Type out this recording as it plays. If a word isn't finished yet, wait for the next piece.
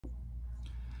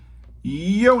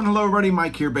Yo and hello everybody,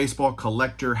 Mike here, baseball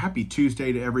collector. Happy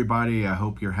Tuesday to everybody. I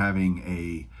hope you're having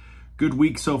a good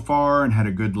week so far and had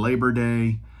a good Labor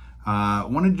Day.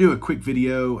 Wanted to do a quick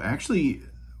video. I actually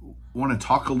want to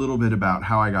talk a little bit about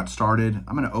how I got started.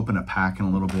 I'm going to open a pack in a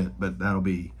little bit, but that'll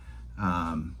be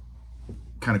kind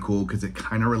of cool because it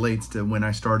kind of relates to when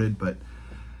I started. But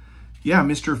yeah,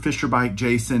 Mr. Fisher Bike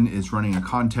Jason is running a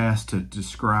contest to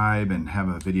describe and have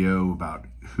a video about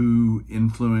who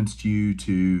influenced you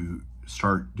to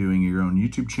start doing your own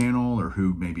YouTube channel, or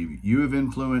who maybe you have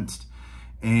influenced.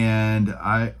 And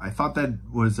I thought that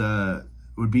was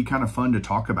would be kind of fun to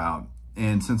talk about.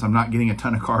 And since I'm not getting a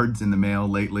ton of cards in the mail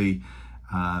lately,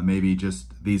 maybe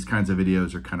just these kinds of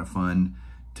videos are kind of fun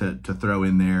to throw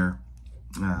in there.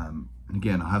 And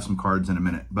again, I'll have some cards in a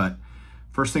minute, but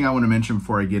first thing I want to mention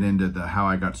before I get into the how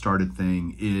I got started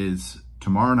thing is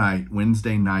tomorrow night,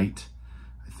 Wednesday night,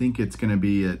 I think it's going to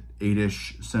be at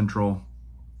 8-ish Central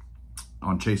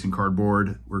on Chasing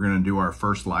Cardboard. We're going to do our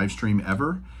first live stream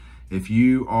ever. If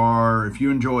you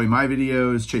enjoy my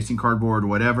videos, Chasing Cardboard,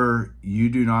 whatever, you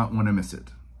do not want to miss it.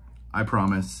 I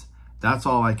promise. That's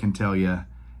all I can tell you.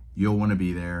 You'll want to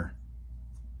be there.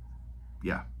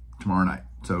 Yeah, tomorrow night.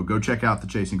 So go check out the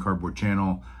Chasing Cardboard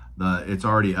channel. It's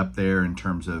already up there in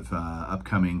terms of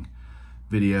upcoming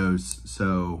videos.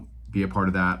 So be a part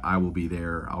of that. I will be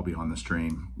there. I'll be on the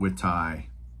stream with Ty.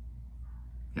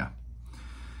 Yeah.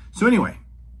 So anyway,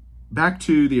 back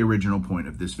to the original point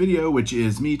of this video, which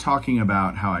is me talking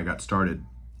about how I got started.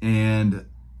 And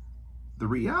the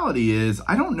reality is,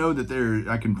 I don't know that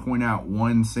I can point out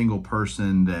one single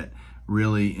person that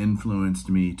really influenced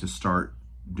me to start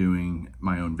doing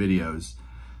my own videos.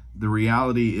 The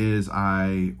reality is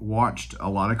I watched a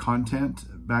lot of content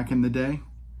back in the day.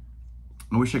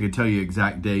 I wish I could tell you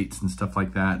exact dates and stuff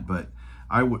like that, but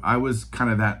I was kind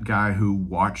of that guy who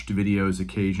watched videos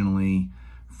occasionally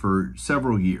for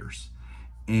several years.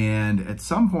 And at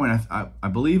some point, I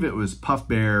believe it was Puff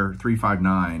Bear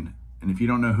 359. And if you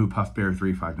don't know who Puff Bear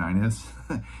 359 is,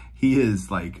 he is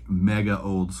like mega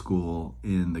old school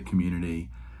in the community.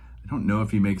 I don't know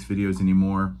if he makes videos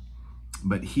anymore,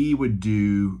 but he would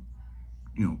do,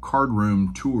 card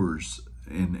room tours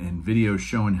and videos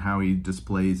showing how he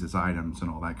displays his items and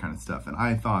all that kind of stuff. And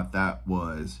I thought that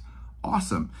was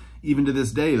awesome. Even to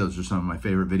this day, those are some of my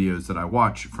favorite videos that I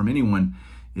watch from anyone,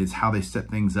 is how they set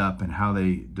things up and how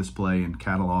they display and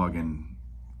catalog and,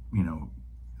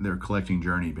 their collecting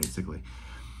journey, basically.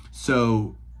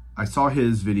 So I saw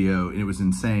his video and it was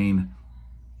insane.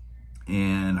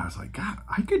 And I was like, God,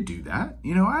 I could do that.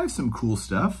 I have some cool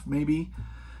stuff. Maybe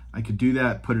I could do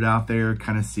that, put it out there,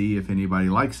 kind of see if anybody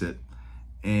likes it.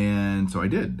 And so I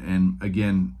did. And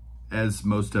again, as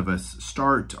most of us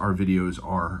start, our videos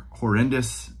are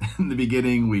horrendous in the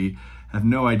beginning. We have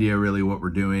no idea really what we're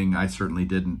doing. I certainly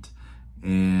didn't.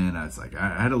 And I was like,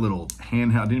 I had a little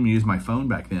handheld, I didn't even use my phone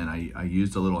back then. I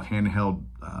used a little handheld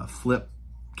flip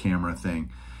camera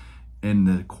thing. And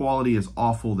the quality is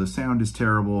awful. The sound is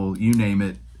terrible. You name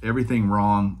it, everything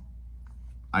wrong.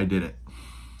 I did it.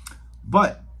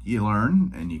 But you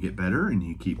learn and you get better and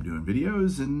you keep doing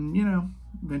videos and,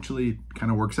 eventually it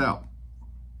kind of works out.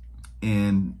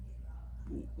 And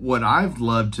what I've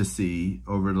loved to see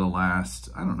over the last,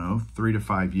 3 to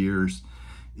 5 years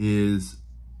is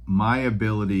my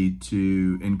ability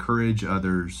to encourage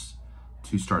others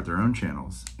to start their own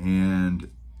channels. And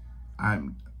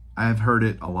I've heard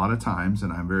it a lot of times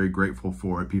and I'm very grateful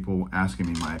for it. People asking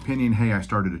me my opinion. Hey, I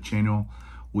started a channel.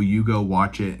 Will you go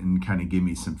watch it and kind of give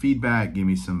me some feedback, give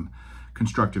me some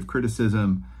constructive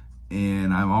criticism?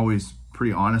 And I'm always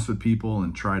pretty honest with people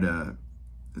and try to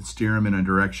steer them in a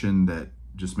direction that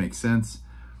just makes sense.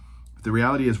 But the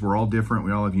reality is we're all different.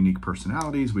 We all have unique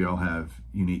personalities. We all have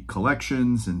unique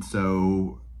collections. And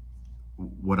so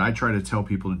what I try to tell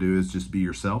people to do is just be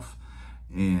yourself,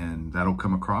 and that'll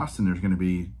come across. And there's going to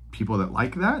be people that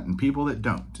like that and people that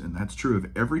don't. And that's true of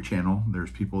every channel.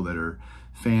 There's people that are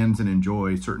fans and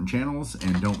enjoy certain channels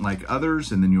and don't like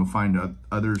others. And then you'll find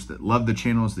others that love the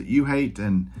channels that you hate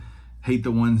and hate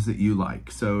the ones that you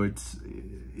like. So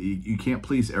you can't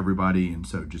please everybody. And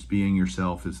so just being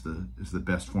yourself is the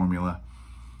best formula.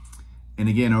 And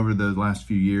again, over the last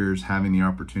few years, having the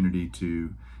opportunity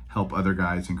to help other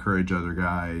guys, encourage other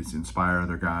guys, inspire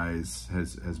other guys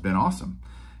has been awesome.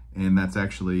 And that's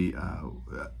actually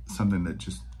something that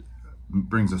just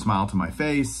brings a smile to my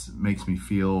face, makes me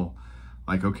feel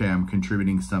like, okay, I'm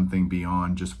contributing something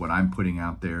beyond just what I'm putting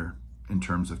out there in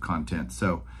terms of content.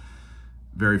 So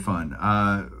very fun.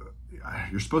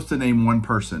 You're supposed to name one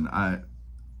person. I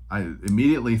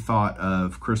immediately thought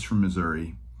of Chris from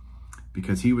Missouri,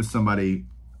 because he was somebody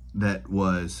that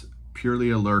was purely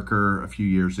a lurker a few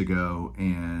years ago,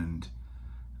 and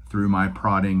through my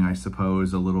prodding, I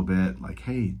suppose, a little bit, like,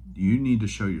 hey, you need to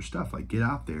show your stuff. Like, get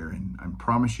out there, and I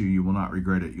promise you, you will not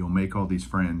regret it. You'll make all these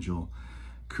friends. You'll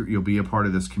be a part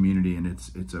of this community, and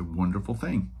it's a wonderful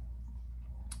thing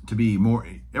to be more.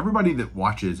 Everybody that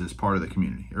watches is part of the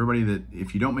community. Everybody that,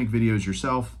 if you don't make videos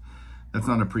yourself, that's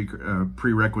not a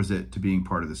prerequisite to being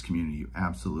part of this community. You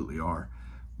absolutely are.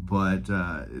 But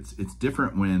it's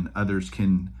different when others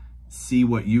can see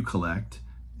what you collect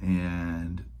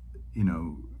and, you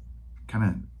know, kind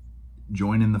of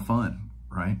join in the fun,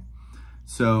 right?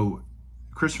 So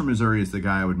Chris from Missouri is the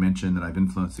guy I would mention that I've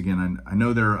influenced. Again, I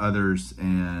know there are others,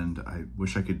 and I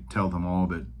wish I could tell them all,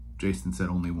 but Jason said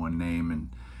only one name,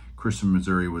 and Chris from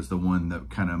Missouri was the one, that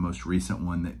kind of most recent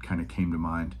one that kind of came to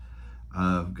mind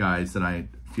of guys that I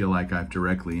feel like I've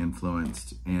directly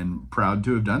influenced, and proud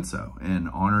to have done so, and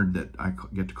honored that I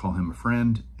get to call him a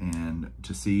friend, and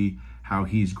to see how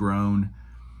he's grown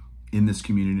in this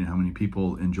community and how many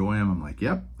people enjoy him. I'm like,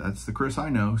 yep, that's the Chris I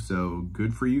know. So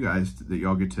good for you guys that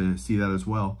y'all get to see that as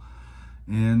well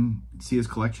and see his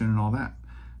collection and all that.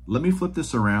 Let me flip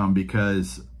this around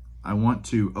because I want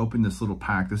to open this little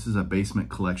pack. This is a basement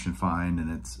collection find, and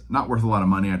it's not worth a lot of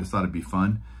money. I just thought it'd be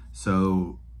fun.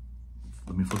 So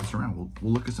let me flip this around.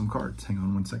 We'll look at some cards. Hang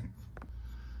on one second.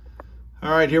 All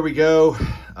right, here we go.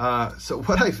 So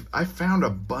what I found a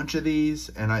bunch of these,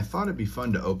 and I thought it'd be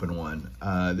fun to open one.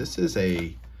 This is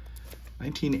a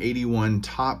 1981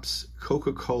 Topps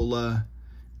Coca-Cola.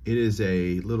 It is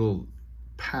a little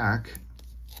pack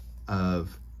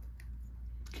of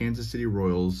Kansas City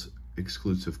Royals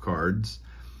exclusive cards.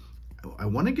 I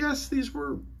want to guess these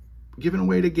were given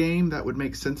away at a game. That would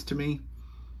make sense to me.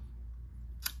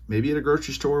 Maybe at a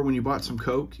grocery store when you bought some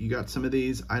Coke, you got some of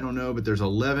these. I don't know, but there's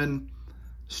 11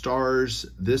 stars.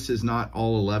 This is not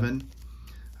all 11.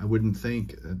 I wouldn't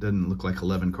think. It doesn't look like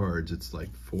 11 cards. It's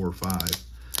like 4 or 5.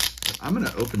 But I'm going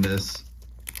to open this.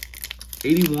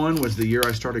 81 was the year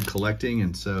I started collecting,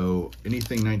 and so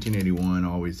anything 1981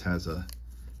 always has a,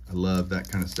 I love that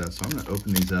kind of stuff. So I'm going to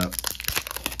open these up.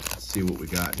 Let's see what we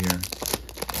got here.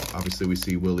 Obviously, we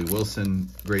see Willie Wilson,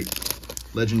 great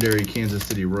legendary Kansas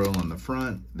City Royal on the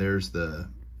front. There's the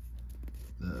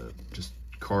just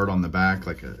card on the back,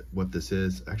 like what this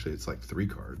is. Actually, it's like 3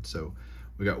 cards. So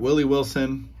we got Willie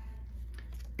Wilson,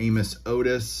 Amos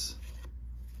Otis,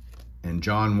 and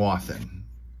John Wathan.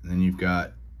 And then you've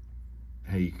got,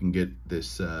 hey, you can get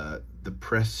this, the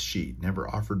press sheet, never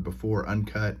offered before,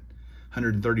 uncut,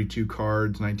 132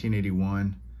 cards,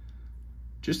 1981.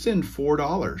 Just send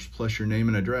 $4 plus your name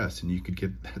and address, and you could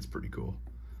get, that's pretty cool.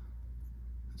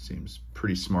 Seems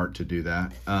pretty smart to do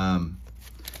that.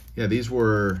 Yeah, these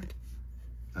were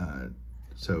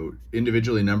so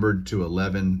individually numbered to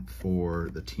 11 for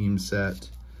the team set.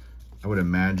 I would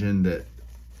imagine that,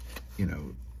 you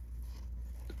know,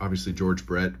 obviously George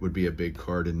Brett would be a big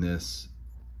card in this.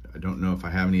 I don't know if I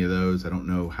have any of those. I don't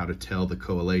know how to tell the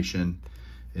correlation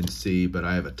and see, but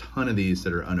I have a ton of these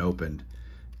that are unopened,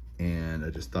 and I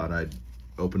just thought I'd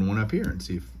open one up here and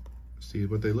see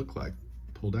what they look like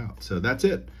pulled out. So that's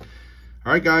it.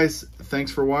 All right, guys,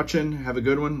 thanks for watching. Have a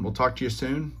good one. We'll talk to you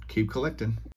soon. Keep collecting.